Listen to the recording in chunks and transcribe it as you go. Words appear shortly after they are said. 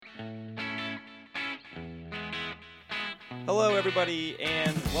Hello, everybody,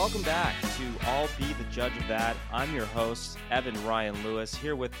 and welcome back to I'll Be the Judge of That. I'm your host, Evan Ryan Lewis.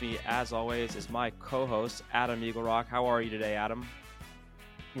 Here with me, as always, is my co-host, Adam Eagle Rock. How are you today, Adam?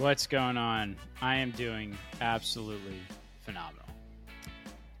 What's going on? I am doing absolutely phenomenal.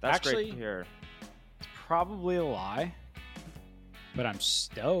 That's Actually, great to hear. It's probably a lie, but I'm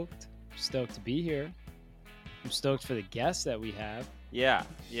stoked. Stoked to be here. I'm stoked for the guests that we have. Yeah.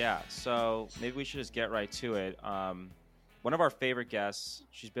 So maybe we should just get right to it. One of our favorite guests,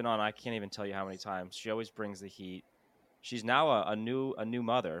 she's been on, I can't even tell you how many times. She always brings the heat. She's now a new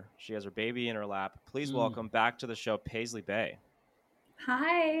mother. She has her baby in her lap. Please welcome back to the show, Paisley Bay.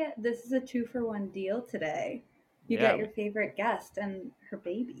 Hi, this is a 2-for-1 deal today. You get your favorite guest and her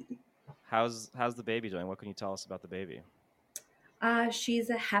baby. How's the baby doing? What can you tell us about the baby? She's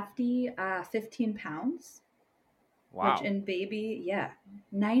a hefty 15 pounds. Wow. Which in baby,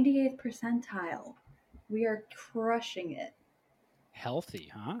 98th percentile. We are crushing it.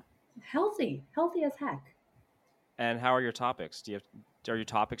 Healthy, huh? Healthy as heck. And how are your topics? Are your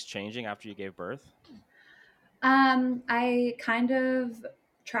topics changing after you gave birth? I kind of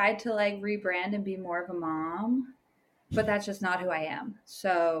tried to rebrand and be more of a mom, but that's just not who I am.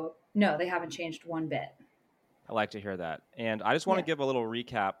 So no, they haven't changed one bit. I like to hear that. And I just want to give a little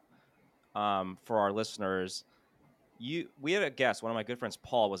recap for our listeners. We had a guest. One of my good friends,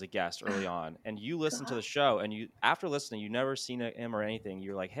 Paul, was a guest early on, and you listened to the show, and after listening, you never seen him or anything.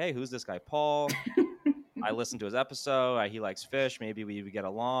 You're like, hey, who's this guy, Paul? I listened to his episode. He likes fish. Maybe we get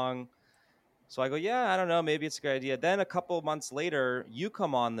along. So I go, yeah, I don't know. Maybe it's a good idea. Then a couple of months later, you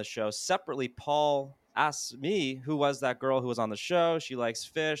come on the show separately. Paul asks me, who was that girl who was on the show? She likes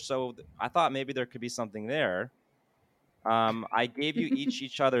fish. So I thought maybe there could be something there. I gave you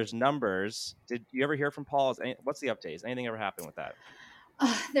each other's numbers. Did you ever hear from Paul? What's the updates? Anything ever happened with that?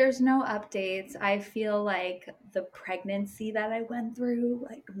 There's no updates. I feel like the pregnancy that I went through,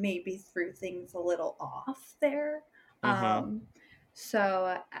 maybe threw things a little off there. Mm-hmm.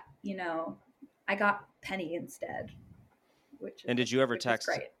 So, I got Penny instead. And did you ever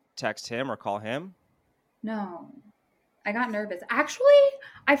text him or call him? No, I got nervous. Actually,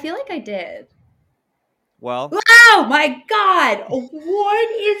 I feel like I did. Well, oh my God,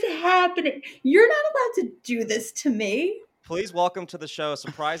 what is happening? You're not allowed to do this to me. Please welcome to the show,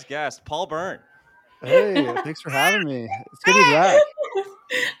 surprise guest, Paul Byrne. Hey, thanks for having me. It's good to be back.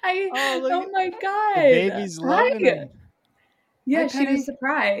 Oh my God. The baby's loving him. Yeah, Hi, she Penny. was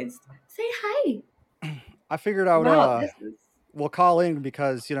surprised. Say hi. I figured I would we'll call in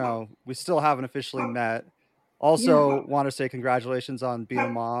because, we still haven't officially met. Also, want to say congratulations on being a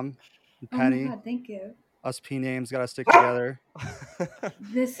mom. Penny. Oh my God, thank you. Us P names got to stick together.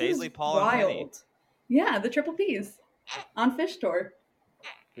 This Paisley, is Paul, wild. and Penny. Yeah, the triple Ps on Fish Tour.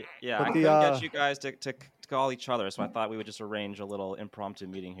 Yeah, I couldn't get you guys to call each other, so I thought we would just arrange a little impromptu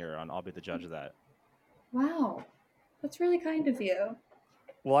meeting here on I'll Be the Judge of That. Wow, that's really kind of you.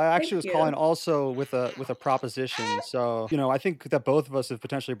 Well, I actually was calling also with a proposition. So, I think that both of us have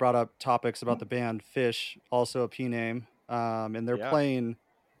potentially brought up topics about the band Fish, also a P name, and they're playing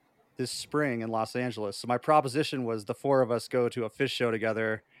this spring in Los Angeles. So my proposition was the four of us go to a Fish show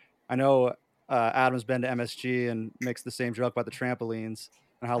together. I know Adam's been to MSG and makes the same joke about the trampolines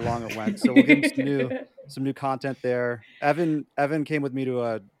and how long it went. So we'll give him some new content there. Evan came with me to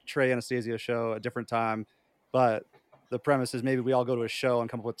a Trey Anastasia show a different time, but the premise is maybe we all go to a show and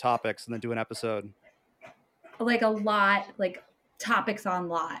come up with topics and then do an episode. Topics on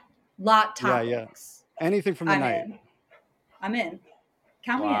lot topics. Yeah. Anything from the night. I'm in.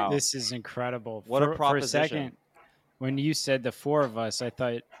 Count me in. This is incredible. What a proposition. For a second, when you said the four of us, I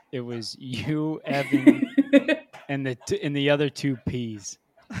thought it was you, Evan, and the other two Ps.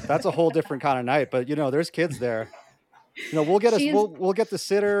 That's a whole different kind of night, but there's kids there. We'll get we'll get the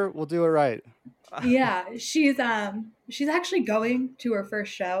sitter. We'll do it right. Yeah, she's actually going to her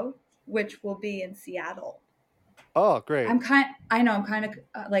first show, which will be in Seattle. Oh, great. I'm kind of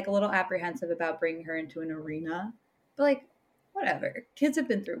a little apprehensive about bringing her into an arena, but whatever. Kids have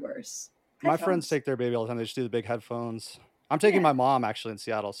been through worse. My friends take their baby all the time. They just do the big headphones. I'm taking my mom actually in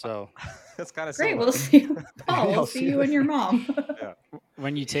Seattle, so that's kind of great. similar. We'll see. We'll see you and your mom. Yeah.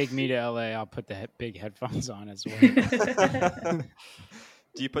 When you take me to LA, I'll put the big headphones on as well.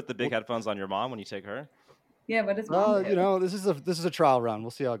 Do you put the big headphones on your mom when you take her? Yeah, what does mom do? This is a trial run.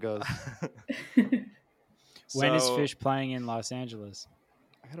 We'll see how it goes. When is Fish playing in Los Angeles?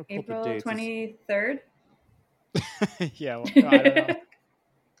 I gotta pull April the dates. 23rd. Yeah, well, I don't know.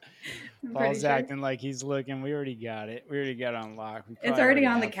 Paul's acting like he's looking. We already got it. We already got it on lock. It's already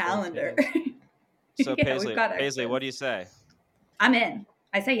on the calendar. So Paisley, what do you say? I'm in.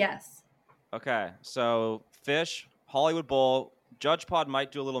 I say yes. Okay, so Fish, Hollywood Bowl. Judge Pod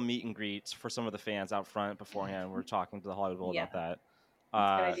might do a little meet and greet for some of the fans out front beforehand. We're talking to the Hollywood Bowl about that. That's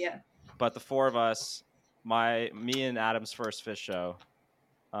a good idea. But the four of us, me and Adam's first Fish show.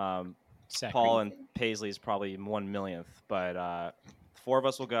 Paul and Paisley's probably 1/1,000,000th, but the four of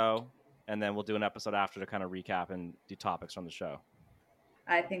us will go, and then we'll do an episode after to kind of recap and do topics from the show.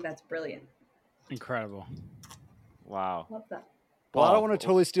 I think that's brilliant. Incredible. Wow. Love that. Well, I don't want to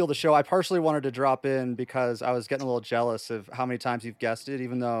totally steal the show. I partially wanted to drop in because I was getting a little jealous of how many times you've guessed it,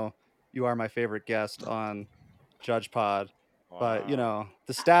 even though you are my favorite guest on Judge Pod. Wow. But, you know,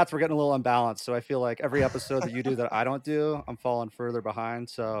 the stats were getting a little unbalanced. So I feel like every episode that you do that I don't do, I'm falling further behind.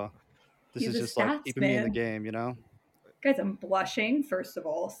 So this is just like keeping me in the game, you know? Guys, I'm blushing, first of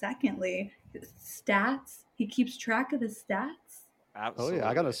all. Secondly, stats. He keeps track of the stats. Absolutely. Oh, yeah.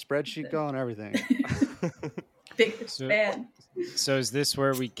 I got a spreadsheet going, everything. Biggest fan. So is this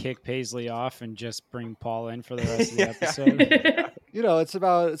where we kick Paisley off and just bring Paul in for the rest of the episode? You know, it's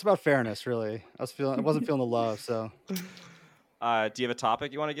about fairness, really. I wasn't feeling the love, so. Do you have a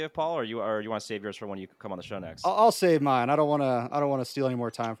topic you want to give, Paul, or you want to save yours for when you come on the show next? I'll save mine. I don't want to steal any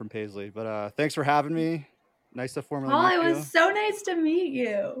more time from Paisley. But thanks for having me. Nice to formally meet you. Paul, it was so nice to meet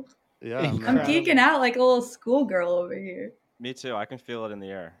you. Yeah, I'm geeking out like a little schoolgirl over here. Me too. I can feel it in the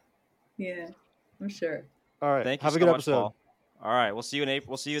air. Yeah, I'm sure. All right. Thank you have so a good much, episode. Paul. All right. We'll see you in April.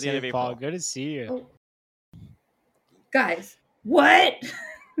 We'll see you at the end of April. Paul, good to see you. Oh. Guys, what?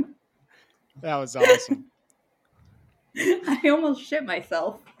 That was awesome. I almost shit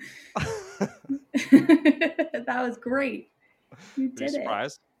myself. That was great. You did it.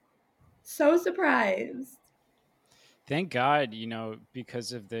 Surprised? So surprised. Thank God, you know,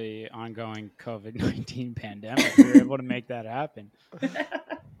 because of the ongoing COVID-19 pandemic, we were able to make that happen.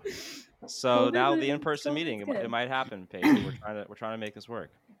 So now the in-person meeting, it might happen, Paisley. We're trying to make this work.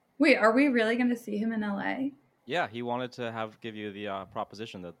 Wait, are we really going to see him in LA? Yeah, he wanted to give you the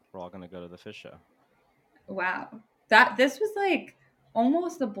proposition that we're all going to go to the Fish show. Wow. This was like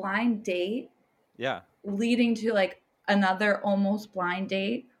almost a blind date. Yeah. Leading to like another almost blind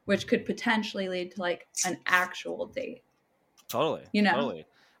date, which could potentially lead to like an actual date. Totally. You know? Totally.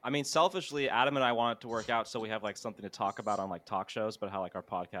 I mean, selfishly, Adam and I want it to work out so we have like something to talk about on like talk shows, but how like our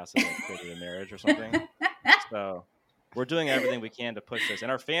podcast is like created a marriage or something. So we're doing everything we can to push this,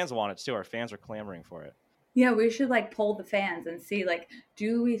 and our fans want it too. Our fans are clamoring for it. Yeah, we should like poll the fans and see like,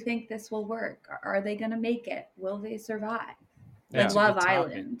 do we think this will work? Are they going to make it? Will they survive? Like Love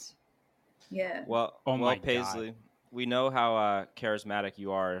Island. Yeah. Well, Paisley, we know how charismatic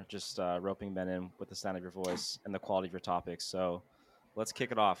you are, just roping men in with the sound of your voice and the quality of your topics. So let's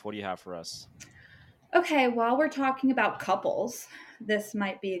kick it off. What do you have for us? Okay, while we're talking about couples, this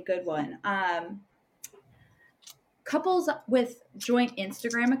might be a good one. Couples with joint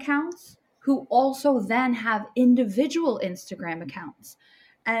Instagram accounts who also then have individual Instagram accounts.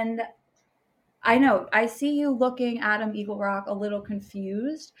 And I know, I see you looking, Adam Eagle Rock, a little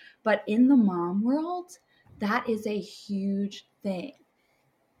confused, but in the mom world, that is a huge thing.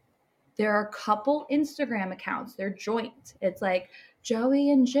 There are couple Instagram accounts. They're joint. It's like Joey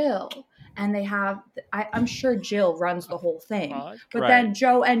and Jill. And they have, I'm sure Jill runs the whole thing. But then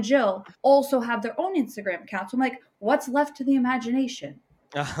Joe and Jill also have their own Instagram accounts. I'm like, what's left to the imagination?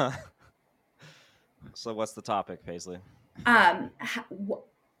 So what's the topic, Paisley? Are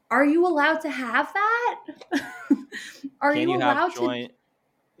you allowed to have that? Can you have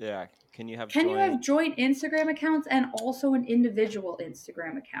joint Instagram accounts and also an individual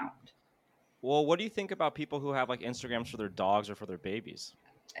Instagram account? Well, what do you think about people who have like Instagrams for their dogs or for their babies?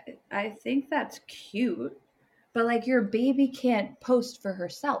 I think that's cute, but like your baby can't post for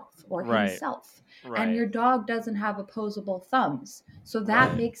herself or himself, and your dog doesn't have opposable thumbs, so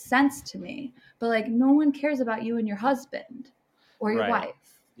that makes sense to me. But like, no one cares about you and your husband or your wife,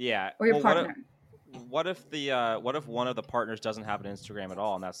 or your partner. What if one of the partners doesn't have an Instagram at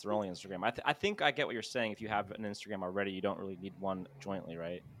all, and that's their only Instagram? I think I get what you're saying. If you have an Instagram already, you don't really need one jointly,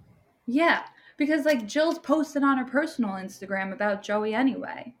 right? Yeah, because like Jill's posted on her personal Instagram about Joey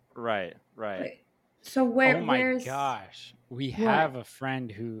anyway. Right. So where's... Oh my gosh. We have a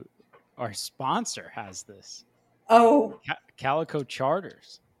friend who, our sponsor has this. Oh. Calico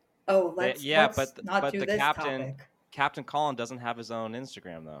Charters. Oh, let's not do the this captain, topic. Captain Colin doesn't have his own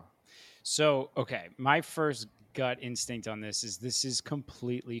Instagram though. So, okay, my first gut instinct on this is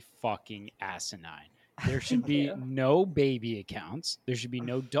completely fucking asinine. There should be no baby accounts. There should be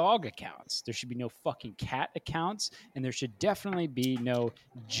no dog accounts. There should be no fucking cat accounts. And there should definitely be no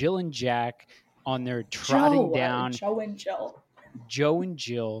Jill and Jack on their trotting down. Joe and Jill. Joe and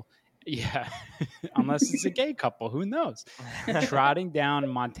Jill Yeah, unless it's a gay couple, who knows? Trotting down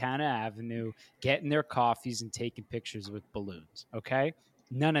Montana Avenue, getting their coffees and taking pictures with balloons. Okay,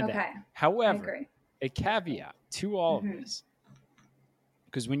 none of Okay. that. I However, agree. a caveat to all of Mhm. this,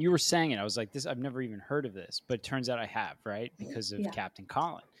 because when you were saying it, I was like, "This, I've never even heard of this," but it turns out I have, right? Because of Yeah. Captain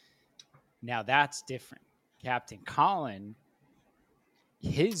Colin. Now that's different. Captain Colin,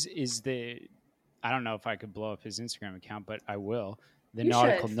 his is the. I don't know if I could blow up his Instagram account, but I will. The You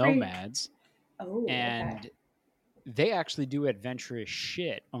Nautical should. Free. Nomads. Oh, And okay. they actually do adventurous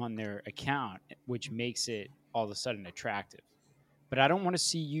shit on their account, which makes it all of a sudden attractive. But I don't want to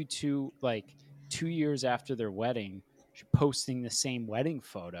see you two, like 2 years after their wedding, posting the same wedding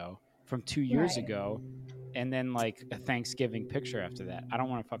photo from 2 years Right. ago and then like a Thanksgiving picture after that. I don't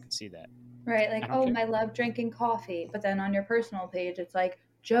want to fucking see that. Right. Like, I don't oh, care. my love drinking coffee. But then on your personal page, it's like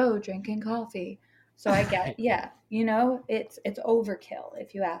Joe drinking coffee. So I get, yeah, it's overkill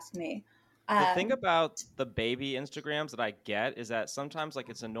if you ask me. The thing about the baby Instagrams that I get is that sometimes like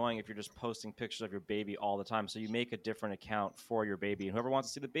it's annoying if you're just posting pictures of your baby all the time. So you make a different account for your baby, and whoever wants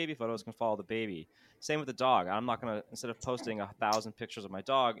to see the baby photos can follow the baby. Same with the dog. I'm not gonna, instead of posting 1,000 pictures of my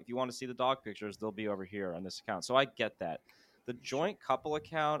dog, if you want to see the dog pictures, they'll be over here on this account. So I get that. The joint couple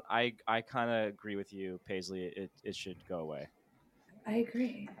account, I kind of agree with you, Paisley. It should go away. I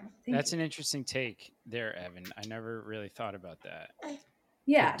agree. That's an interesting take there, Evan. I never really thought about that.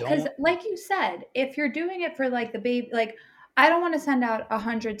 Yeah, because like you said, if you're doing it for like the baby, like I don't want to send out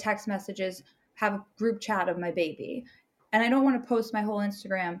 100 text messages, have a group chat of my baby, and I don't want to post my whole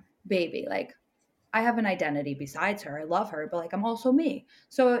Instagram baby. Like I have an identity besides her. I love her, but like I'm also me.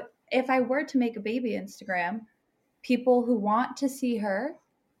 So if I were to make a baby Instagram, people who want to see her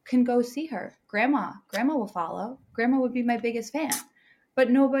can go see her. Grandma will follow. Grandma would be my biggest fan. But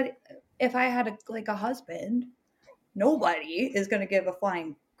nobody, if I had a husband, nobody is going to give a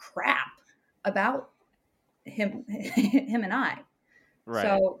flying crap about him and I. Right.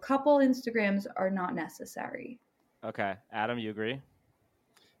 So couple Instagrams are not necessary. Okay. Adam, you agree?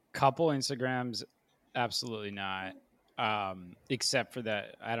 Couple Instagrams, absolutely not. Except for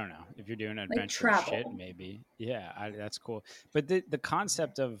that, I don't know. If you're doing adventurous shit, maybe. Yeah, that's cool. But the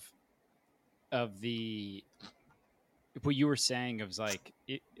concept of the what you were saying of like,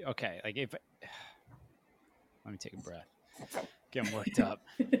 okay, like if let me take a breath, getting worked up.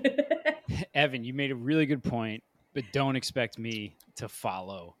 Evan, you made a really good point, but don't expect me to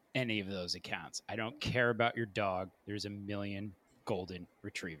follow any of those accounts. I don't care about your dog. There's a million golden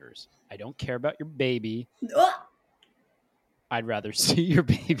retrievers. I don't care about your baby. I'd rather see your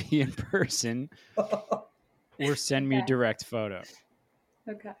baby in person or send me a direct photo.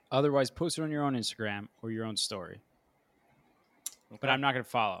 Okay. Otherwise, post it on your own Instagram or your own story. Okay. But I'm not going to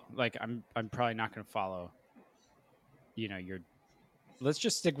follow. Like, I'm probably not going to follow, your... Let's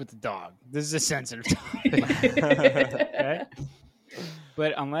just stick with the dog. This is a sensitive topic. Okay?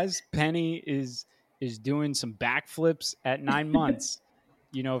 But unless Penny is doing some backflips at 9 months,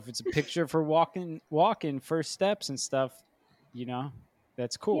 if it's a picture for walking first steps and stuff,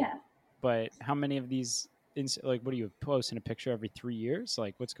 that's cool. Yeah. But how many of these, like, what are you posting a picture every 3 years?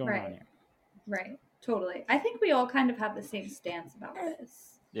 Like, what's going on here? Right. Totally. I think we all kind of have the same stance about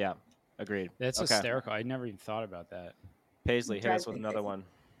this. Yeah. Agreed. That's hysterical. I never even thought about that. Paisley, hit us with another one.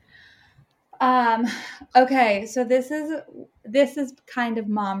 Okay, so this is kind of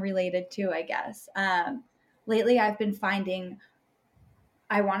mom related too, I guess. Lately I've been finding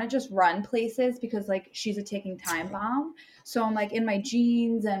I want to just run places because like she's a ticking time bomb. So I'm like in my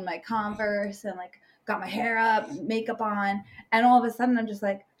jeans and my Converse and like got my hair up, makeup on, and all of a sudden I'm just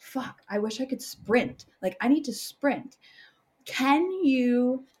like, fuck, I wish I could sprint. Like I need to sprint. Can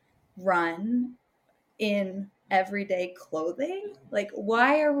you run in everyday clothing? Like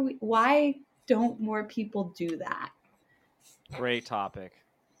why don't more people do that? Great topic.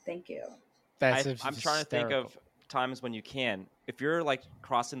 Thank you. I'm trying to think of times when you can. If you're like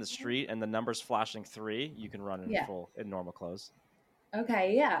crossing the street and the number's flashing 3, you can run in normal clothes.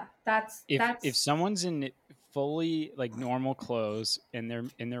 Okay, yeah. That's if someone's in fully like normal clothes and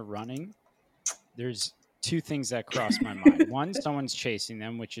they're running, there's 2 things that cross my mind. One, someone's chasing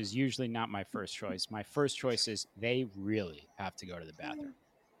them, which is usually not my first choice. My first choice is they really have to go to the bathroom.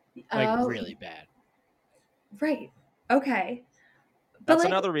 Like really bad. Right. Okay. That's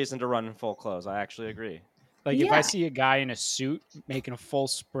another reason to run in full clothes. I actually agree. Like if I see a guy in a suit making a full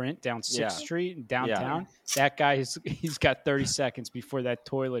sprint down 6th Street in downtown, that guy he's got 30 seconds before that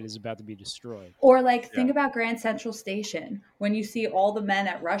toilet is about to be destroyed. Or like think about Grand Central Station when you see all the men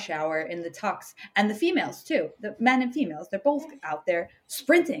at rush hour in the tux, and the females too, the men and females, they're both out there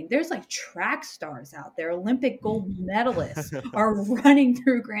sprinting. There's like track stars out there, Olympic gold medalists are running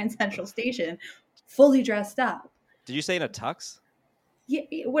through Grand Central Station fully dressed up. Did you say in a tux? Yeah,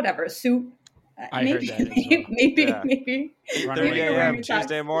 whatever, suit. I heard that as well. Maybe. 3 a.m.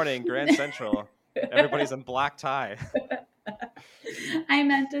 Tuesday morning, Grand Central. Everybody's in black tie. I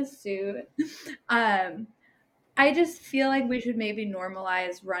meant a suit. I just feel like we should maybe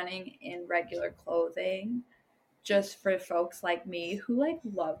normalize running in regular clothing, just for folks like me who like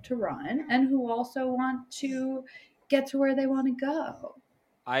love to run and who also want to get to where they want to go.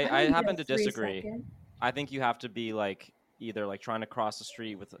 I happen to disagree. I think you have to be like either like trying to cross the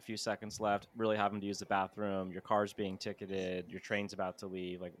street with a few seconds left, really having to use the bathroom, your car's being ticketed, your train's about to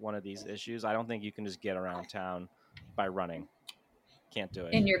leave, like one of these issues. I don't think you can just get around town by running. Can't do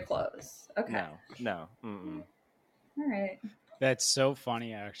it. In your clothes. Okay. No. Mm-mm. All right. That's so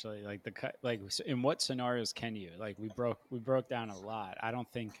funny, actually. Like in what scenarios can you? Like we broke down a lot. I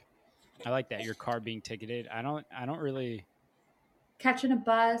don't think I like that. Your car being ticketed. I don't really catching a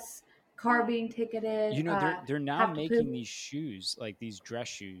bus, car being ticketed. You know, they're now making these shoes, like these dress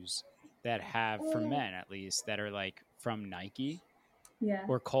shoes that have, for men at least, that are like from Nike,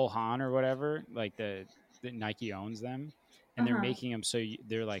 or Cole Haan or whatever. Like the Nike owns them, and they're making them so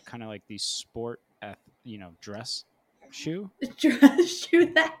they're like kind of like these sport, dress shoe. Dress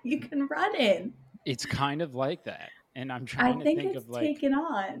shoe that you can run in. It's kind of like that, and I'm trying to think of like taken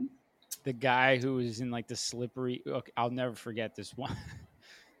on the guy who was in like the slippery. Look, I'll never forget this one.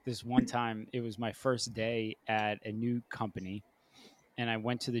 This one time, it was my first day at a new company, and I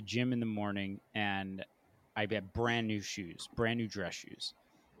went to the gym in the morning, and I had brand new shoes, brand new dress shoes.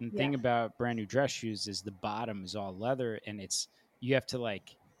 And the thing about brand new dress shoes is the bottom is all leather, and you have to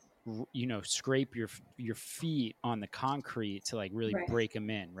like, scrape your feet on the concrete to like really break them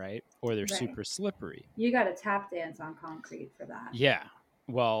in, right? Or they're super slippery. You got to tap dance on concrete for that. Yeah.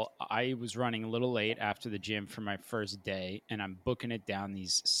 Well, I was running a little late after the gym for my first day, and I'm booking it down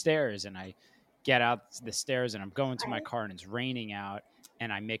these stairs, and I get out the stairs, and I'm going to my car, and it's raining out,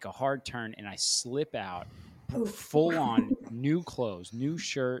 and I make a hard turn, and I slip out, full on new clothes, new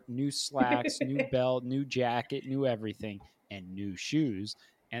shirt, new slacks, new belt, new jacket, new everything, and new shoes,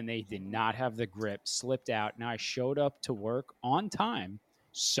 and they did not have the grip, slipped out. Now I showed up to work on time,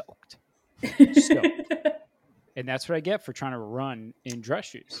 soaked. And that's what I get for trying to run in dress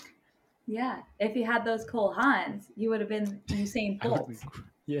shoes. Yeah. If you had those Cole Haans, you would have been Usain Bolt.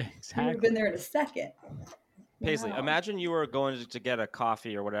 Yeah, exactly. You would have been there in a second. Paisley, imagine you were going to get a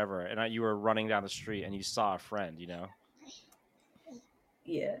coffee or whatever, and you were running down the street and you saw a friend,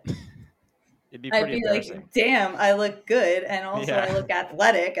 Yeah. It'd be pretty embarrassing. Like, damn, I look good, and also I look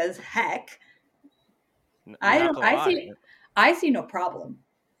athletic as heck. I see no problem.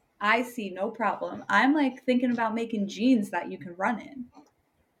 I see no problem. I'm like thinking about making jeans that you can run in.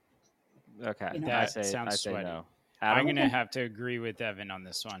 Okay. That I sounds say sweaty. no. I'm going to have to agree with Evan on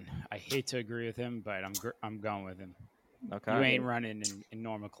this one. I hate to agree with him, but I'm going with him. Okay. You ain't running in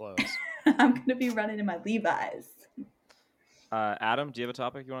normal clothes. I'm going to be running in my Levi's. Adam, do you have a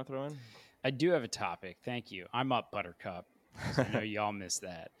topic you want to throw in? I do have a topic. Thank you. I'm up, Buttercup. I know y'all missed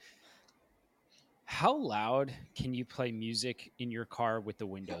that. How loud can you play music in your car with the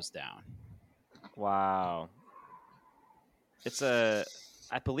windows down? Wow.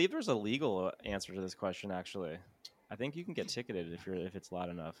 I believe there's a legal answer to this question, actually. I think you can get ticketed if it's loud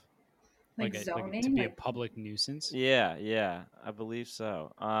enough. Like zoning? To be a public nuisance? Yeah. I believe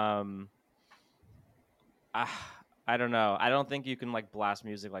so. I don't know. I don't think you can like blast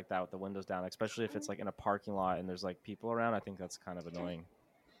music like that with the windows down, especially if it's like in a parking lot and there's like people around. I think that's kind of annoying.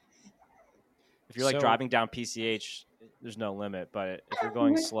 If you're like driving down PCH, there's no limit. But if you're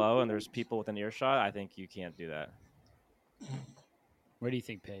going slow and there's people within earshot, I think you can't do that. What do you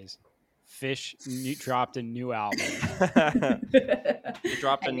think, Paige? Fish dropped a new album. He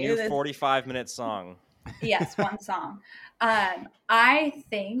dropped a new 45-minute song. Yes, one song. I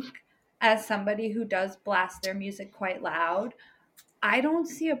think as somebody who does blast their music quite loud, I don't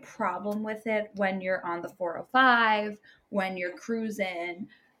see a problem with it when you're on the 405, when you're cruising,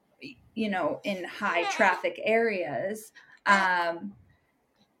 in high traffic areas.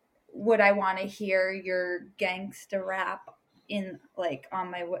 Would I want to hear your gangsta rap on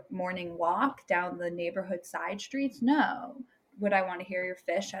my morning walk down the neighborhood side streets? No. Would I want to hear your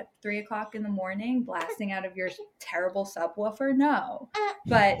Fish at 3:00 in the morning blasting out of your terrible subwoofer? No.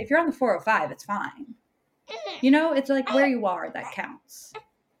 But if you're on the 405, it's fine. You know, it's like where you are that counts.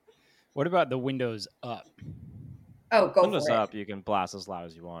 What about the windows up? Oh, go windows for up, it. you can blast as loud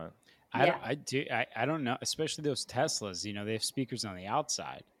as you want. I don't know, especially those Teslas. You know, they have speakers on the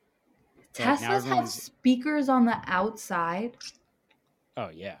outside. Teslas have speakers on the outside. Oh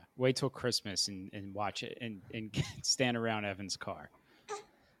yeah, wait till Christmas and watch it and stand around Evan's car.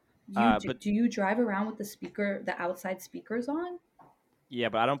 Do you drive around with the outside speakers on? Yeah,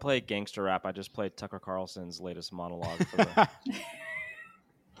 but I don't play gangster rap. I just play Tucker Carlson's latest monologue. For the...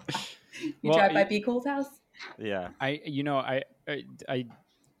 You drive by Be Cool's house? Yeah. I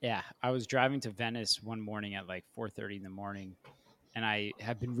was driving to Venice one morning at like 4:30 in the morning, and I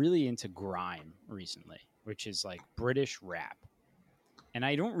have been really into grime recently, which is like British rap. And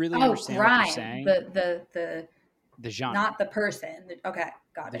I don't really understand grime. What they're saying. The genre. Not the person. Okay,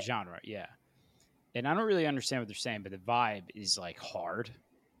 got it. The genre, yeah. And I don't really understand what they're saying, but the vibe is like hard,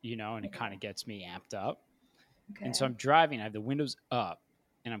 you know, and it kind of gets me amped up. Okay. And so I'm driving, I have the windows up,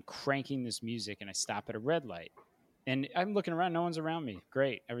 and I'm cranking this music, and I stop at a red light. And I'm looking around, no one's around me.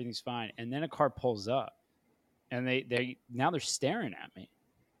 Great, everything's fine. And then a car pulls up, and they're staring at me.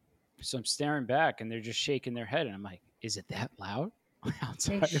 So I'm staring back, and they're just shaking their head, and I'm like, is it that loud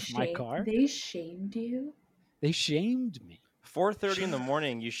outside of my car? They shamed you? They shamed me. 4:30 in the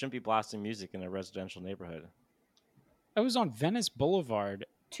morning, you shouldn't be blasting music in a residential neighborhood. I was on Venice Boulevard.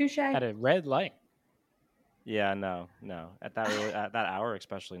 Touche. At a red light. Yeah, no. At that hour,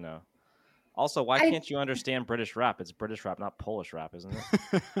 especially no. Also, why can't you understand British rap? It's British rap, not Polish rap, isn't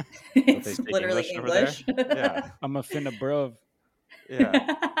it? It's literally English. Yeah. I'm a finna bruv.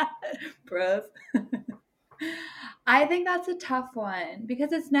 Yeah. Bruv. I think that's a tough one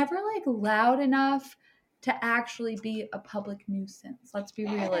because it's never like loud enough to actually be a public nuisance. Let's be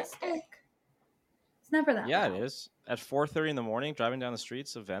realistic. It's never that loud. It is. At 4:30 in the morning, driving down the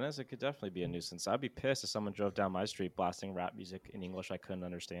streets of Venice, it could definitely be a nuisance. I'd be pissed if someone drove down my street blasting rap music in English I couldn't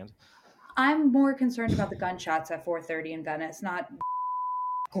understand. I'm more concerned about the gunshots at 4:30 in Venice, not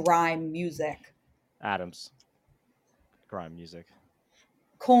grime music. Adams. Grime music.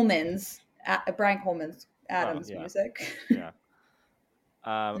 Brian Coleman's Adams music. Yeah.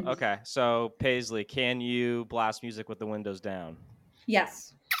 Okay, so Paisley, can you blast music with the windows down?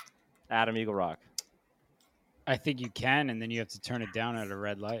 Yes. Adam Eagle Rock. I think you can, and then you have to turn it down at a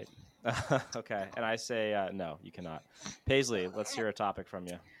red light. Okay, and I say no, you cannot. Paisley, let's hear a topic from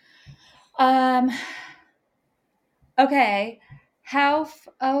you. Okay.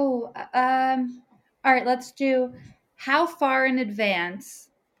 All right, let's do how far in advance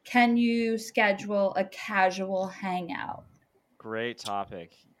can you schedule a casual hangout? Great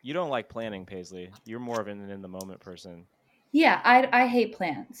topic. You don't like planning, Paisley. You're more of an in the moment person. Yeah, I hate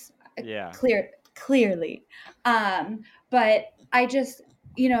plans. Yeah. Clearly. But I just,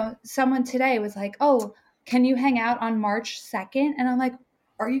 someone today was like, "Oh, can you hang out on March 2nd?" And I'm like,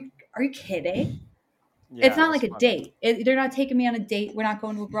 "Are you kidding?" Yeah, it's not like a date. They're not taking me on a date. We're not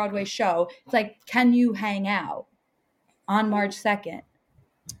going to a Broadway show. It's like, can you hang out on March 2nd?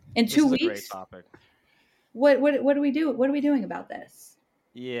 In 2 weeks? This is a great topic. What do we do? What are we doing about this?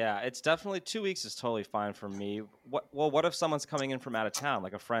 Yeah, it's definitely 2 weeks is totally fine for me. What if someone's coming in from out of town?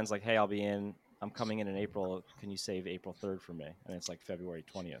 Like a friend's like, hey, I'm coming in April. Can you save April 3rd for me? And it's like February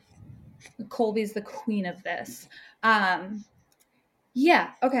 20th. Colby's the queen of this.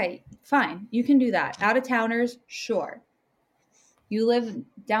 Yeah, okay, fine. You can do that. Out of towners, sure. You live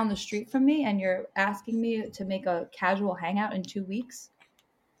down the street from me and you're asking me to make a casual hangout in 2 weeks?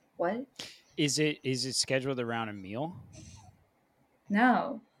 What? Is it scheduled around a meal?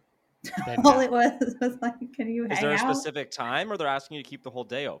 No. All it was like, can you hang out? Is there a specific time or they're asking you to keep the whole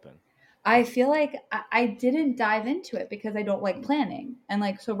day open? I feel like I didn't dive into it because I don't like planning.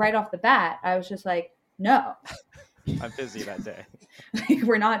 And so right off the bat, I was just like, no. I'm busy that day.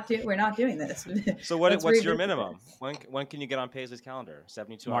 We're not doing this. So what's your minimum? When can you get on Paisley's calendar?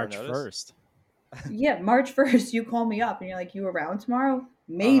 72 hour notice? March 1st. Yeah, March 1st, you call me up and you're like, you around tomorrow?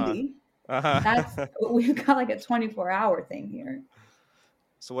 Maybe. We've got like a 24-hour thing here.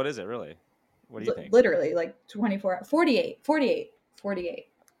 So what is it really? What do you think? Literally like 24, 48.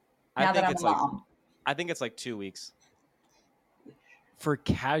 Now that I'm a mom. I think it's like 2 weeks. For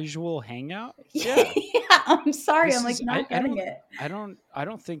casual hangout? Yeah. I'm sorry. I'm like not getting it. I don't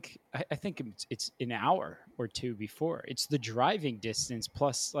think, I think it's an hour or two before. It's the driving distance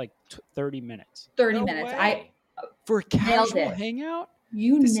plus like 30 minutes. 30 minutes. Way. For a casual hangout?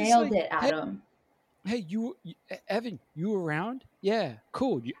 You nailed it, Adam. Hey, Evan, you around? Yeah,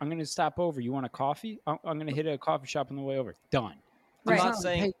 cool. I'm going to stop over. You want a coffee? I'm going to hit a coffee shop on the way over. Done. I'm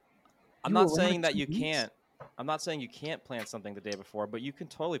not saying that you can't. I'm not saying you can't plan something the day before, but you can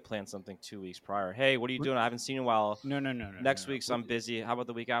totally plan something 2 weeks prior. Hey, what are you doing? I haven't seen you in a while. No. Next week, so I'm busy. How about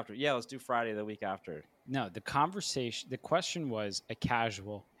the week after? Yeah, let's do Friday the week after. No, the question was a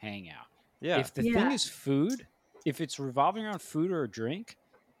casual hangout. Yeah. If the thing is food, if it's revolving around food or a drink,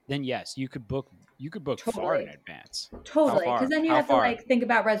 then yes, you could book far in advance. Totally, because then you have to like think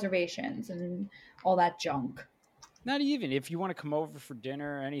about reservations and all that junk. Not even if you want to come over for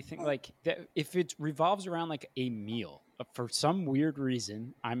dinner or anything like that. If it revolves around like a meal, for some weird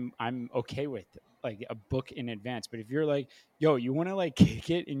reason, I'm okay with it, like a book in advance. But if you're like, yo, you want to like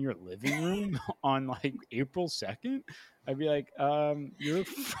kick it in your living room on like April 2nd, I'd be like, you're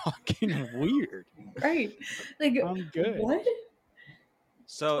fucking weird. Right? Like, I'm good. What?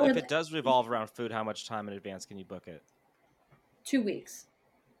 So if it does revolve around food, how much time in advance can you book it? 2 weeks.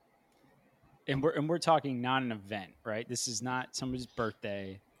 And we're talking not an event, right? This is not somebody's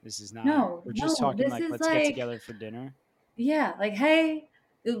birthday. This is not. We're just talking like let's get together for dinner. Yeah, like hey,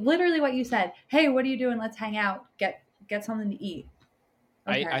 literally what you said. Hey, what are you doing? Let's hang out. Get something to eat.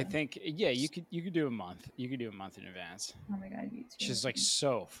 Okay. I think you could do a month. You could do a month in advance. Oh my god, you too. Which is like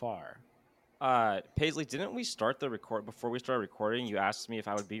so far. Paisley, didn't we start the record before we started recording? You asked me if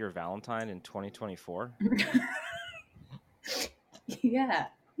I would be your Valentine in 2024.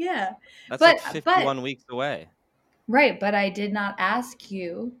 Yeah. That's like 51 weeks away. Right, but I did not ask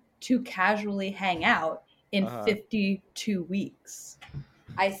you to casually hang out in 52 weeks.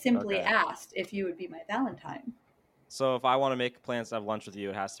 I simply asked if you would be my Valentine. So if I want to make plans to have lunch with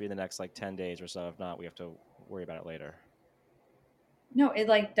you, it has to be in the next like 10 days or so. If not, we have to worry about it later. No,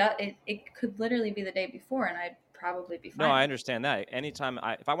 it could literally be the day before, and I'd probably be fine. No, I understand that. Anytime,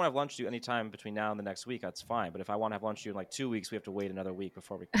 if I want to have lunch with you anytime between now and the next week, that's fine. But if I want to have lunch with you in like 2 weeks, we have to wait another week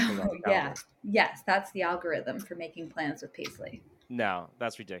before we put it on the calendar. Yes, that's the algorithm for making plans with Paisley. No,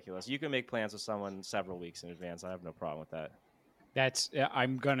 that's ridiculous. You can make plans with someone several weeks in advance. I have no problem with that.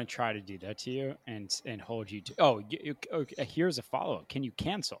 I'm gonna try to do that to you and hold you to. Oh, here's a follow up. Can you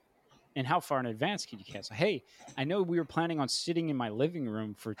cancel? And how far in advance can you cancel? Hey, I know we were planning on sitting in my living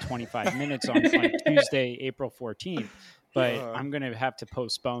room for 25 minutes on Tuesday, April 14th, but I'm going to have to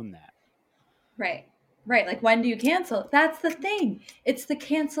postpone that. Right. Like, when do you cancel? That's the thing. It's the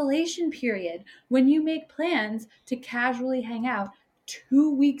cancellation period. When you make plans to casually hang out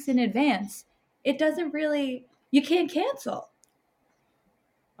 2 weeks in advance, it doesn't really, you can't cancel.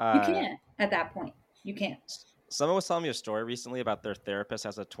 You can't at that point. You can't. Someone was telling me a story recently about their therapist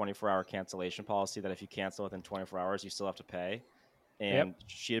has a 24-hour cancellation policy that if you cancel within 24 hours, you still have to pay. And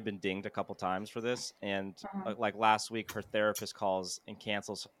she had been dinged a couple times for this. And like last week, her therapist calls and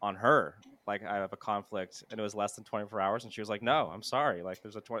cancels on her. Like, I have a conflict, and it was less than 24 hours. And she was like, no, I'm sorry. Like,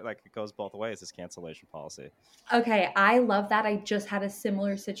 there's it goes both ways, this cancellation policy. Okay, I love that. I just had a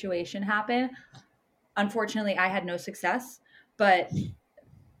similar situation happen. Unfortunately, I had no success, but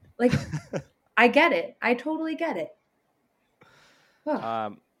like... I get it. I totally get it.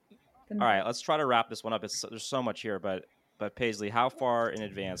 All right, let's try to wrap this one up. There's so much here, but Paisley, how far in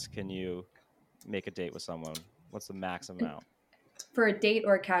advance can you make a date with someone? What's the maximum amount? For a date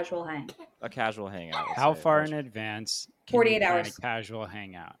or a casual hang? A casual hangout. How far in advance can 48 you plan hours. a casual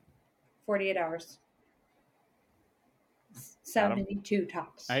hangout? 48 hours. 72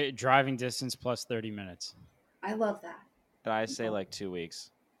 tops. Driving distance plus 30 minutes. I love that. And I say like 2 weeks.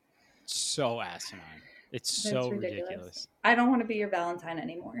 So asinine. It's so ridiculous. I don't want to be your Valentine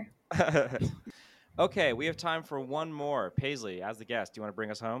anymore. Okay, we have time for one more. Paisley, as the guest, do you want to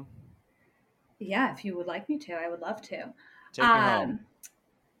bring us home? Yeah, if you would like me to, I would love to. Take me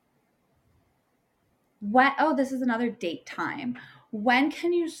home. This is another date time. When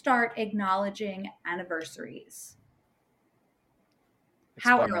can you start acknowledging anniversaries?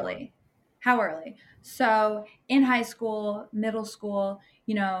 How early? So in high school, middle school,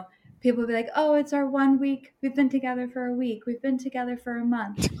 people will be like, oh, it's our 1 week. We've been together for a week. We've been together for a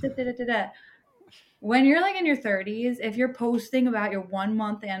month. When you're like in your 30s, if you're posting about your 1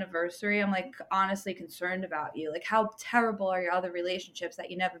 month anniversary, I'm like honestly concerned about you. Like, how terrible are your other relationships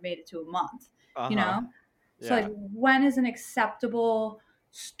that you never made it to a month? So like, when is an acceptable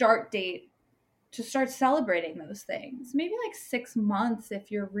start date to start celebrating those things? Maybe like 6 months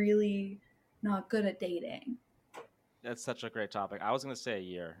if you're really not good at dating. That's such a great topic. I was going to say a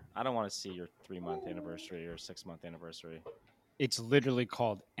year. I don't want to see your 3-month anniversary or 6-month anniversary. It's literally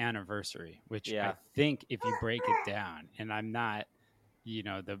called anniversary, which I think if you break it down, and I'm not,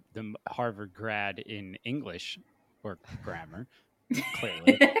 the Harvard grad in English or grammar,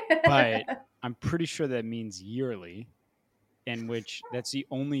 clearly, but I'm pretty sure that means yearly, in which that's the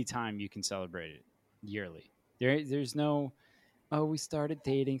only time you can celebrate it, yearly. There's no oh, we started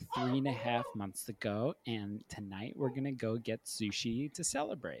dating 3.5 months ago, and tonight we're going to go get sushi to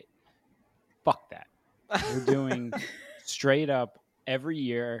celebrate. Fuck that. We're doing straight up every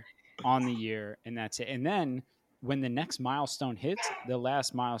year on the year, and that's it. And then when the next milestone hits, the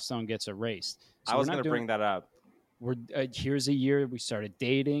last milestone gets erased. So I was going to bring that up. We're here's a year we started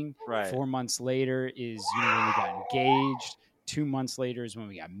dating. Right. 4 months later is when we got engaged. 2 months later is when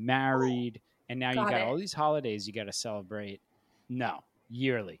we got married. And now you got all these holidays you got to celebrate. No,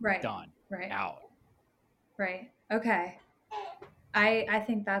 yearly. Right. Done. Right. Out. Right. Okay. I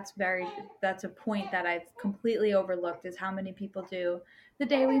think that's a point that I've completely overlooked, is how many people do the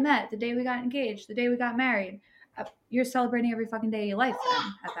day we met, the day we got engaged, the day we got married. You're celebrating every fucking day of your life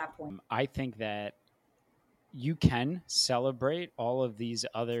then at that point. I think that you can celebrate all of these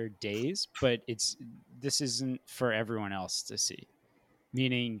other days, but this isn't for everyone else to see.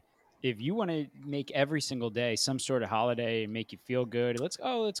 Meaning, if you want to make every single day some sort of holiday and make you feel good, let's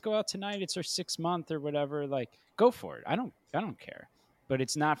go out tonight. It's our 6th month or whatever. Like, go for it. I don't care. But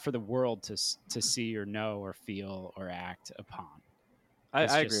it's not for the world to see or know or feel or act upon. I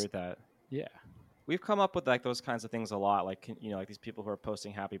agree with that. Yeah. We've come up with like those kinds of things a lot. Like, like these people who are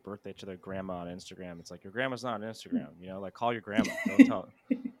posting happy birthday to their grandma on Instagram. It's like, your grandma's not on Instagram, like call your grandma.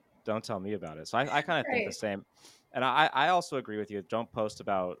 Don't tell me about it. So I kind of think the same. And I also agree with you. Don't post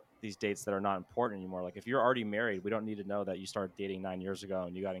about these dates that are not important anymore. Like, if you're already married, we don't need to know that you started dating 9 years ago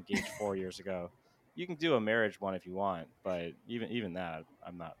and you got engaged 4 years ago. You can do a marriage one if you want, but even that,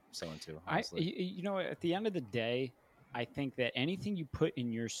 I'm not so into, honestly. At the end of the day, I think that anything you put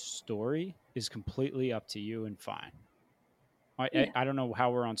in your story is completely up to you and fine. I don't know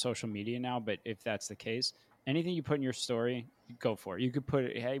how we're on social media now, but if that's the case, anything you put in your story, go for it. You could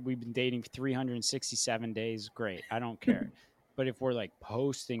put, hey, we've been dating 367 days. Great. I don't care. But if we're like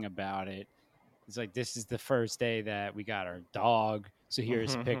posting about it, it's like, this is the first day that we got our dog. So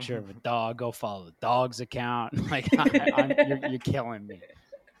here's a picture of a dog. Go follow the dog's account. Like, you're killing me.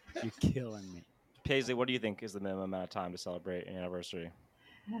 You're killing me. Paisley, what do you think is the minimum amount of time to celebrate an anniversary?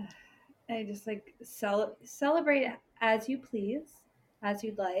 I just like celebrate as you please, as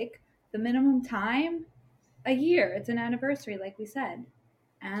you'd like. The minimum time, a year. It's an anniversary, like we said.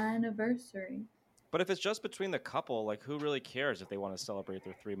 Anniversary. But if it's just between the couple, like, who really cares if they want to celebrate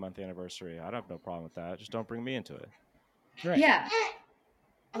their 3-month anniversary? I don't have no problem with that. Just don't bring me into it. Right. Yeah.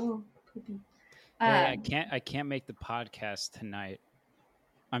 Oh, poopy. I can't make the podcast tonight.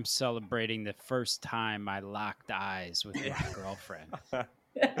 I'm celebrating the first time I locked eyes with my girlfriend.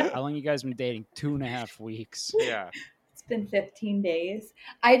 How long you guys been dating? 2.5 weeks. Yeah. It's been 15 days.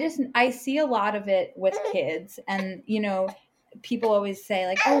 I see a lot of it with kids, and people always say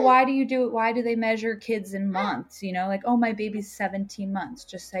like, oh, why do you do it? Why do they measure kids in months? Like, oh, my baby's 17 months.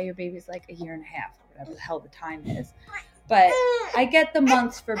 Just say your baby's like a year and a half, whatever the hell the time is. But I get the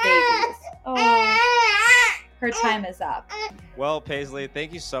months for babies. Oh, her time is up. Well, Paisley,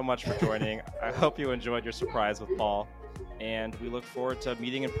 thank you so much for joining. I hope you enjoyed your surprise with Paul. And we look forward to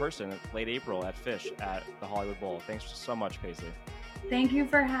meeting in person late April at Fish at the Hollywood Bowl. Thanks so much, Paisley. Thank you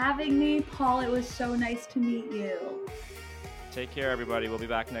for having me, Paul. It was so nice to meet you. Take care, everybody. We'll be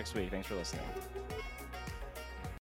back next week. Thanks for listening.